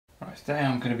Right, today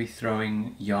I'm going to be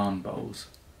throwing yarn bowls,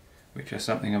 which are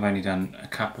something I've only done a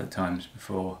couple of times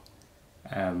before,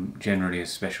 generally as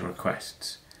special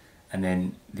requests. And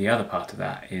then the other part of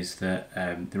that is that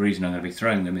the reason I'm going to be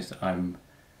throwing them is that I'm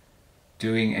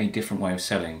doing a different way of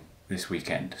selling this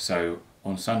weekend. So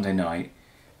on Sunday night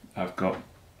I've got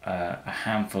a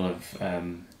handful of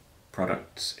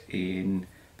products in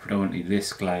predominantly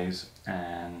this glaze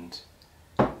and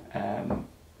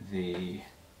the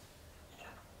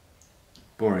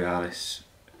Borealis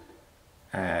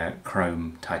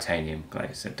chrome titanium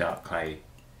glaze, so dark clay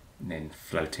and then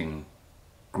floating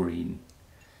green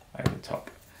over the top.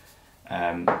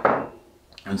 And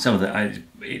some of that,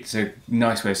 it's a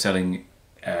nice way of selling,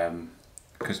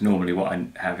 because normally what I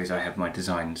have is I have my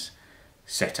designs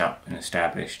set up and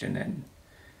established, and then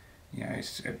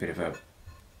it's a bit of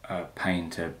a pain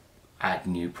to add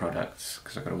new products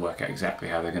because I've got to work out exactly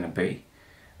how they're going to be.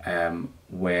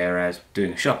 Whereas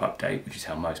doing a shop update, which is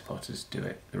how most potters do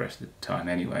it the rest of the time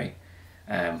anyway,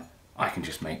 I can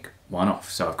just make one-off.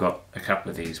 So I've got a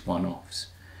couple of these one-offs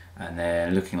and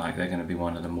they're looking like they're going to be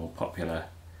one of the more popular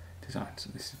designs. So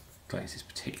this glaze is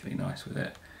particularly nice with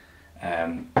it.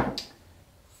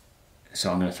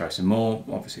 So I'm going to throw some more,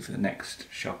 obviously, for the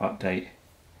next shop update.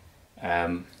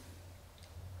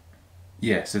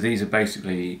 Yeah, so these are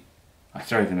basically, I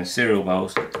throw them as cereal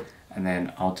bowls, and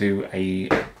then I'll do a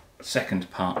second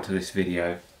part to this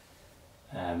video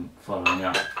following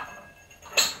up.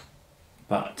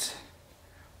 But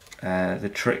the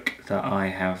trick that I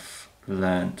have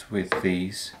learnt with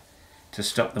these, to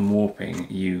stop them warping,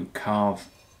 you carve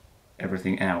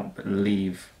everything out but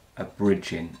leave a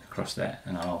bridge in across there,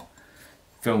 and I'll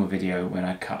film a video when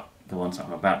I cut the ones that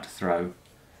I'm about to throw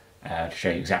to show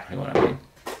you exactly what I mean.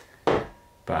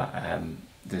 But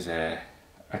there's a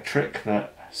trick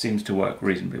that seems to work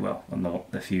reasonably well on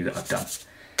the few that I've done.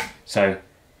 So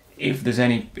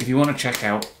if you want to check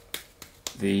out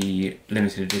the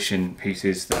limited edition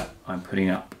pieces that I'm putting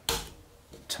up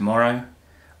tomorrow,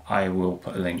 I will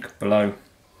put a link below.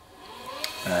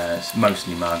 It's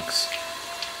mostly mugs,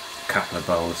 a couple of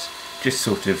bowls, just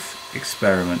sort of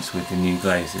experiments with the new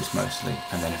glazes mostly,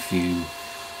 and then a few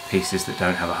pieces that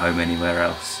don't have a home anywhere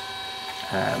else.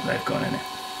 They've gone in it.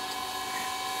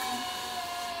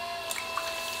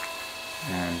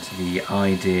 And the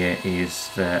idea is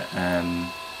that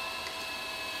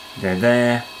they're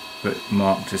there but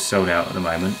marked as sold out at the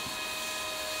moment,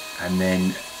 and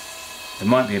then there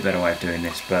might be a better way of doing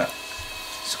this, but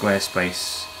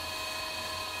Squarespace,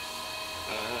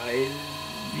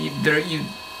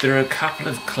 there are a couple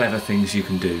of clever things you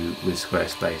can do with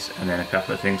Squarespace, and then a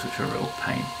couple of things which are a real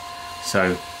pain.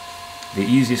 So the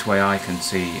easiest way I can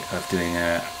see of doing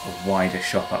a wider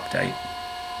shop update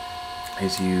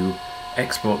is you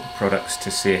export the products to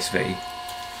CSV,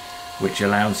 which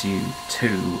allows you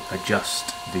to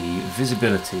adjust the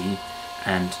visibility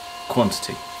and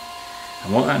quantity.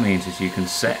 And what that means is you can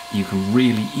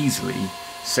really easily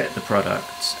set the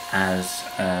products as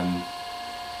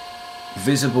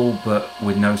visible but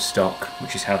with no stock,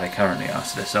 which is how they currently are,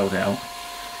 so they're sold out.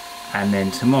 And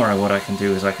then tomorrow what I can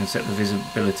do is I can set the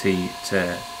visibility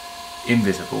to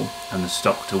invisible and the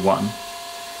stock to 1.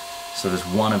 So there's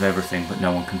one of everything but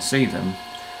no one can see them.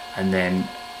 And then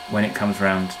when it comes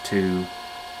around to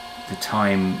the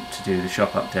time to do the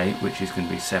shop update, which is going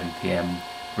to be 7 PM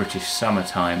British summer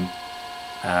time,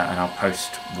 and I'll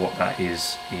post what that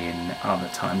is in other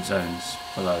time zones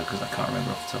below because I can't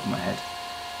remember off the top of my head,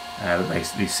 but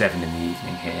basically 7 in the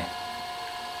evening here.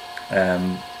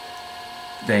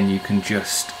 Then you can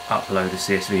just upload a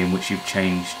CSV in which you've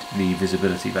changed the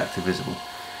visibility back to visible.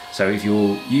 So if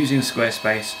you're using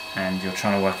Squarespace and you're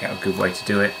trying to work out a good way to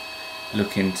do it,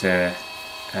 look into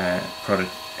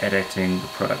product editing, the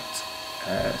product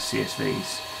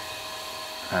CSVs.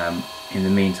 In the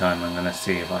meantime, I'm going to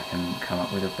see if I can come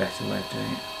up with a better way of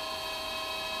doing it.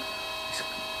 This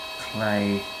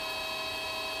clay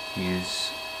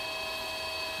is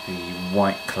the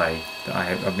white clay that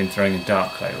I've been throwing in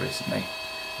dark clay recently,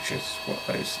 which is what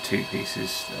those 2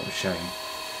 pieces that I was showing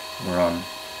were on.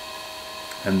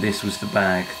 And this was the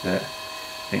bag that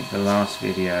I think the last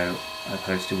video I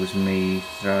posted was me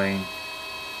throwing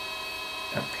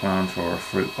a plant or a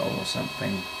fruit bowl or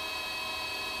something,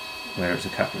 where it was a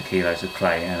couple of kilos of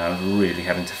clay and I was really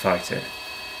having to fight it.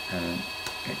 And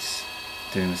it's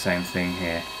doing the same thing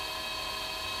here.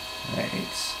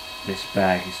 This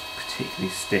bag is particularly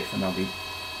stiff, and I'll be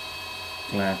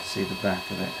glad to see the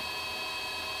back of it.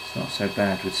 It's not so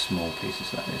bad with small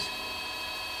pieces like this.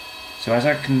 So as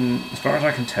far as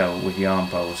I can tell with yarn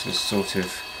bowls, there's sort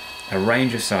of a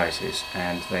range of sizes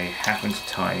and they happen to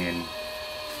tie in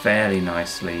fairly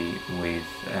nicely with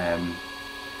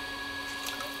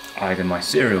either my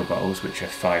cereal bowls, which are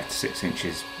 5 to 6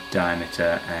 inches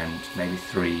diameter and maybe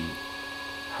 3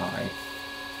 high,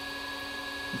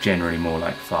 generally more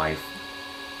like 5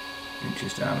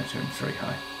 inches diameter and 3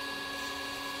 high,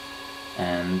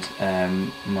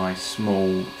 and my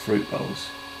small fruit bowls,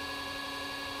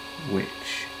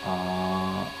 which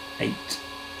are 8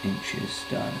 inches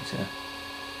diameter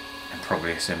and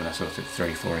probably a similar sort of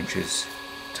 3-4 inches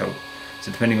tall.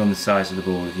 So depending on the size of the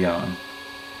ball of yarn,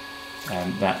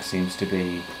 that seems to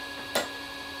be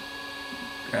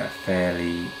a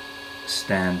fairly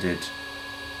standard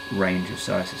range of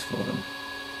sizes for them.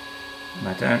 And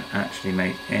I don't actually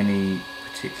make any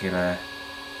particular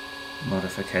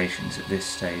modifications at this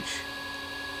stage.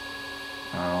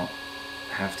 I'll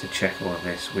have to check all of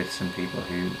this with some people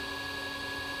who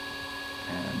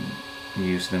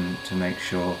use them to make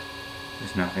sure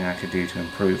there's nothing I could do to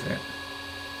improve it.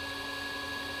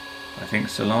 I think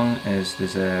so long as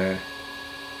there's a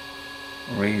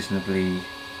reasonably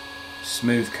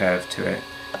smooth curve to it,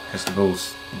 because the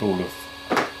ball of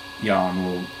yarn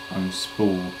will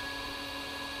unspool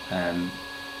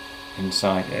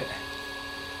inside it,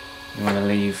 you want to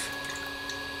leave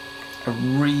a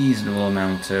reasonable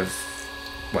amount of,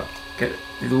 well, get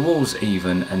the walls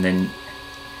even, and then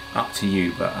up to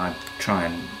you, but I try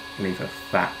and leave a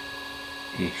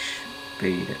fat-ish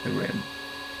bead at the rim.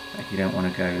 Like, you don't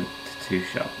want to go to too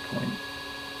sharp a point,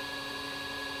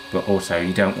 but also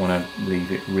you don't want to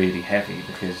leave it really heavy,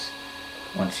 because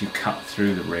once you cut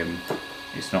through the rim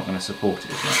it's not going to support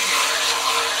it as much.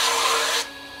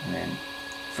 And then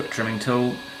foot trimming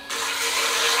tool,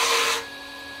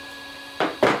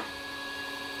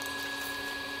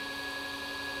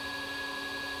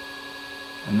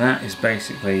 and that is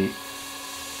basically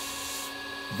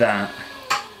that,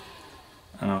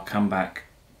 and I'll come back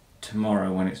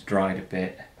tomorrow when it's dried a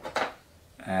bit,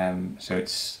 so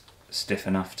it's stiff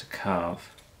enough to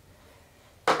carve.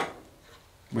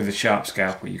 With a sharp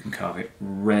scalpel you can carve it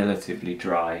relatively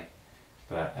dry,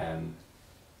 but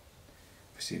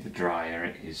obviously the drier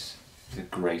it is, the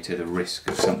greater the risk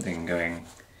of something going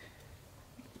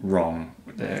wrong.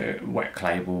 The wet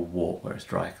clay will warp, whereas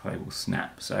dry clay will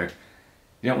snap. So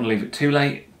you don't want to leave it too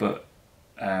late, but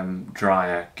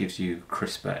drier gives you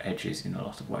crisper edges in a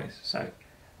lot of ways. So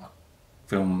I'll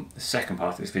film the second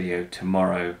part of this video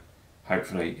tomorrow,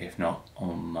 hopefully, if not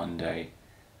on Monday,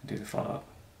 and do the follow-up.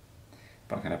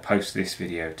 But I'm going to post this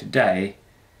video today,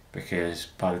 because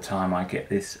by the time I get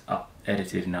this up,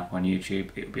 edited and up on YouTube,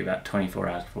 it will be about 24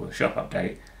 hours before the shop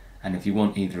update. And if you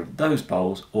want either of those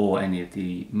bowls or any of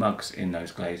the mugs in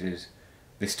those glazes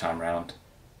this time round,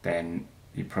 then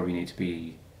you probably need to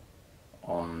be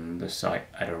on the site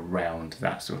at around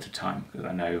that sort of time, because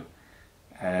I know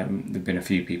there have been a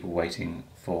few people waiting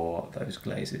for those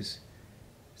glazes.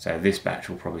 So this batch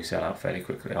will probably sell out fairly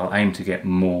quickly. I'll aim to get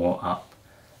more up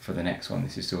for the next one.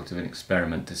 This is sort of an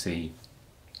experiment to see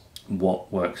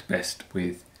what works best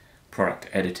with product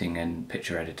editing and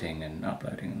picture editing and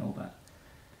uploading and all that.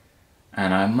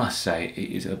 And I must say,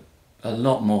 it is a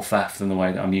lot more faff than the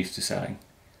way that I'm used to selling.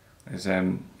 There's,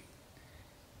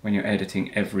 when you're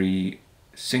editing, every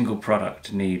single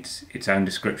product needs its own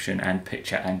description and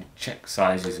picture and check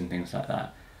sizes and things like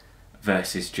that,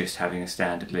 versus just having a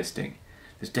standard listing.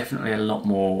 There's definitely a lot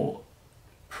more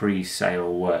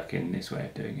pre-sale work in this way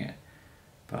of doing it,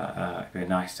 but it'd be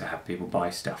nice to have people buy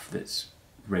stuff that's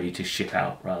ready to ship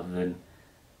out, rather than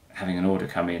having an order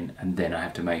come in and then I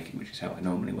have to make it, which is how I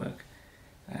normally work.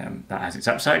 That has its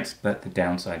upsides, but the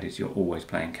downside is you're always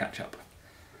playing catch up.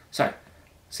 So,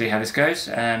 see how this goes.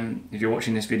 If you're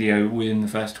watching this video within the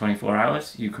first 24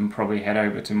 hours, you can probably head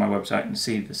over to my website and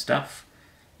see the stuff.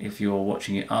 If you're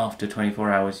watching it after 24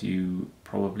 hours, you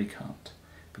probably can't,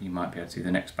 but you might be able to see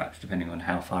the next batch, depending on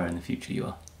how far in the future you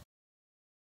are.